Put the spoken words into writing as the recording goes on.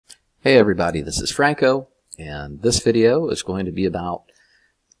Hey everybody, this is Franco, and this video is going to be about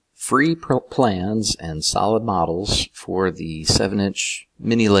free plans and solid models for the 7-inch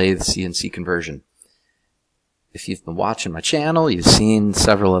Mini-Lathe CNC conversion. If you've been watching my channel, you've seen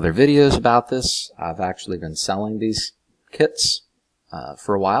several other videos about this. I've actually been selling these kits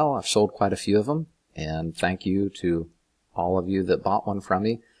for a while. I've sold quite a few of them, and thank you to all of you that bought one from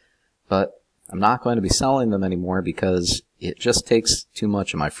me. But I'm not going to be selling them anymore because it just takes too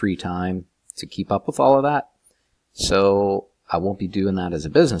much of my free time to keep up with all of that. So I won't be doing that as a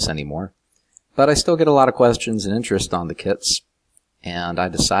business anymore. But I still get a lot of questions and interest on the kits, and I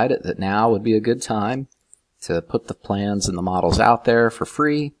decided that now would be a good time to put the plans and the models out there for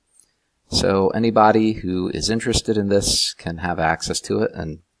free, so anybody who is interested in this can have access to it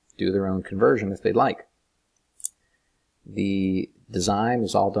and do their own conversion if they'd like. The design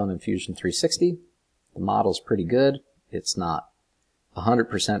is all done in Fusion 360. The model's pretty good. It's not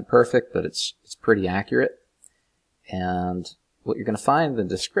 100% perfect, but it's pretty accurate. And what you're going to find in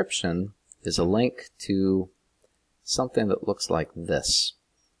the description is a link to something that looks like this.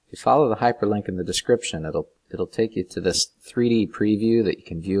 If you follow the hyperlink in the description, it'll take you to this 3D preview that you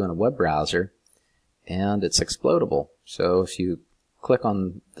can view in a web browser, and it's explodable. So if you click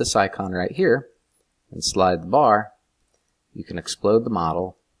on this icon right here and slide the bar, you can explode the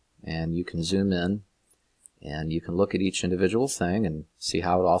model, and you can zoom in, and you can look at each individual thing and see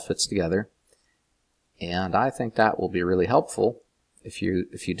how it all fits together. And I think that will be really helpful if you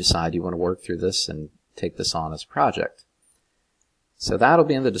decide you want to work through this and take this on as a project. So that'll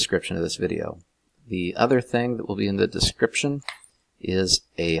be in the description of this video. The other thing that will be in the description is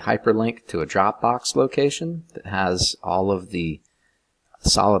a hyperlink to a Dropbox location that has all of the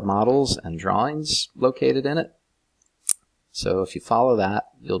solid models and drawings located in it. So if you follow that,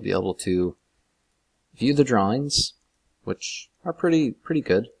 you'll be able to view the drawings, which are pretty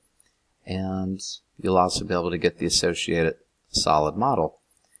good, and you'll also be able to get the associated solid model.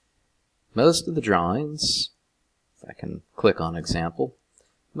 Most of the drawings, if I can click on example,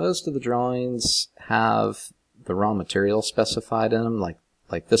 most of the drawings have the raw material specified in them,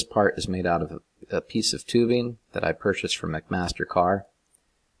 like this part is made out of a piece of tubing that I purchased from McMaster Car,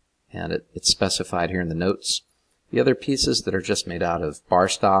 and it's specified here in the notes. The other pieces that are just made out of bar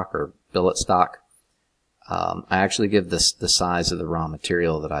stock or billet stock, I actually give this the size of the raw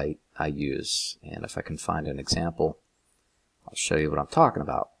material that I use. And if I can find an example, I'll show you what I'm talking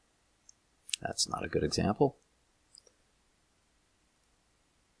about. That's not a good example.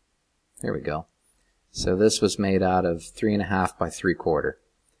 Here we go. So this was made out of 3.5 by 3/4.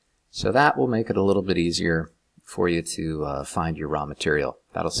 So that will make it a little bit easier for you to find your raw material.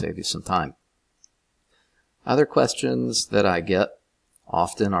 That'll save you some time. Other questions that I get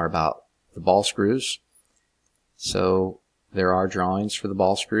often are about the ball screws. So there are drawings for the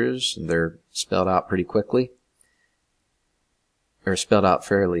ball screws, and they're spelled out pretty quickly, or spelled out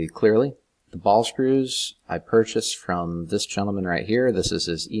fairly clearly. The ball screws I purchased from this gentleman right here. This is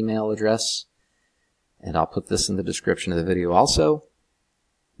his email address, and I'll put this in the description of the video also.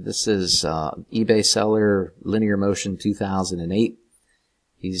 This is eBay seller Linear Motion 2008.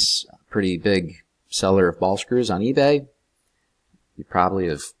 He's a pretty big seller of ball screws on eBay. You probably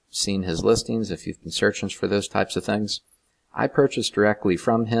have seen his listings if you've been searching for those types of things. I purchase directly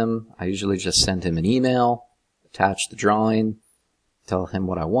from him. I usually just send him an email, attach the drawing, tell him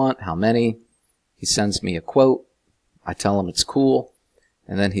what I want, how many. He sends me a quote. I tell him it's cool,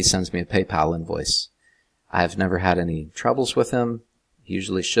 and then he sends me a PayPal invoice. I've never had any troubles with him. He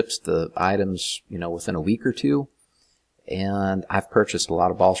usually ships the items, within a week or two, and I've purchased a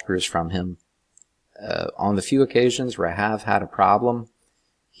lot of ball screws from him. On the few occasions where I have had a problem,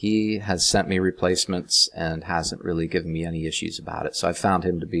 he has sent me replacements and hasn't really given me any issues about it. So I found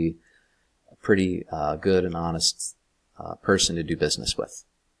him to be a pretty good and honest person to do business with.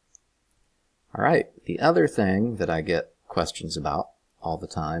 All right, the other thing that I get questions about all the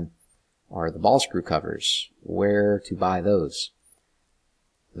time are the ball screw covers. Where to buy those?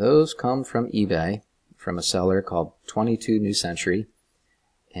 Those come from eBay, from a seller called 22 New Century.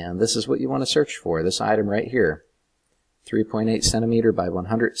 And this is what you want to search for, this item right here. 3.8 centimeter by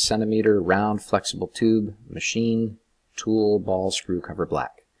 100 centimeter round flexible tube, machine, tool, ball screw cover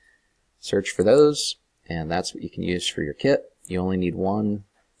black. Search for those, and that's what you can use for your kit. You only need one.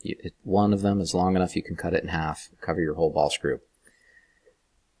 One of them is long enough you can cut it in half, cover your whole ball screw.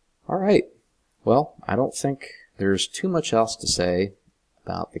 Alright, well, I don't think there's too much else to say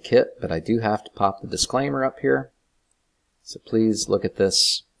about the kit, but I do have to pop the disclaimer up here. So please look at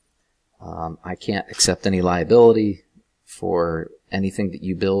this. I can't accept any liability for anything that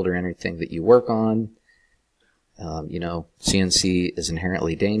you build or anything that you work on. You know, CNC is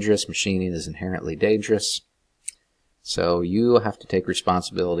inherently dangerous, machining is inherently dangerous. So you have to take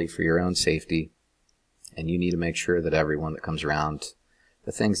responsibility for your own safety, and you need to make sure that everyone that comes around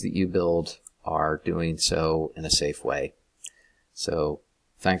the things that you build are doing so in a safe way. So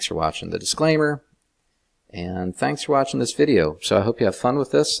thanks for watching the disclaimer, and thanks for watching this video. So I hope you have fun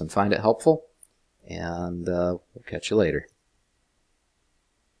with this and find it helpful, and we'll catch you later.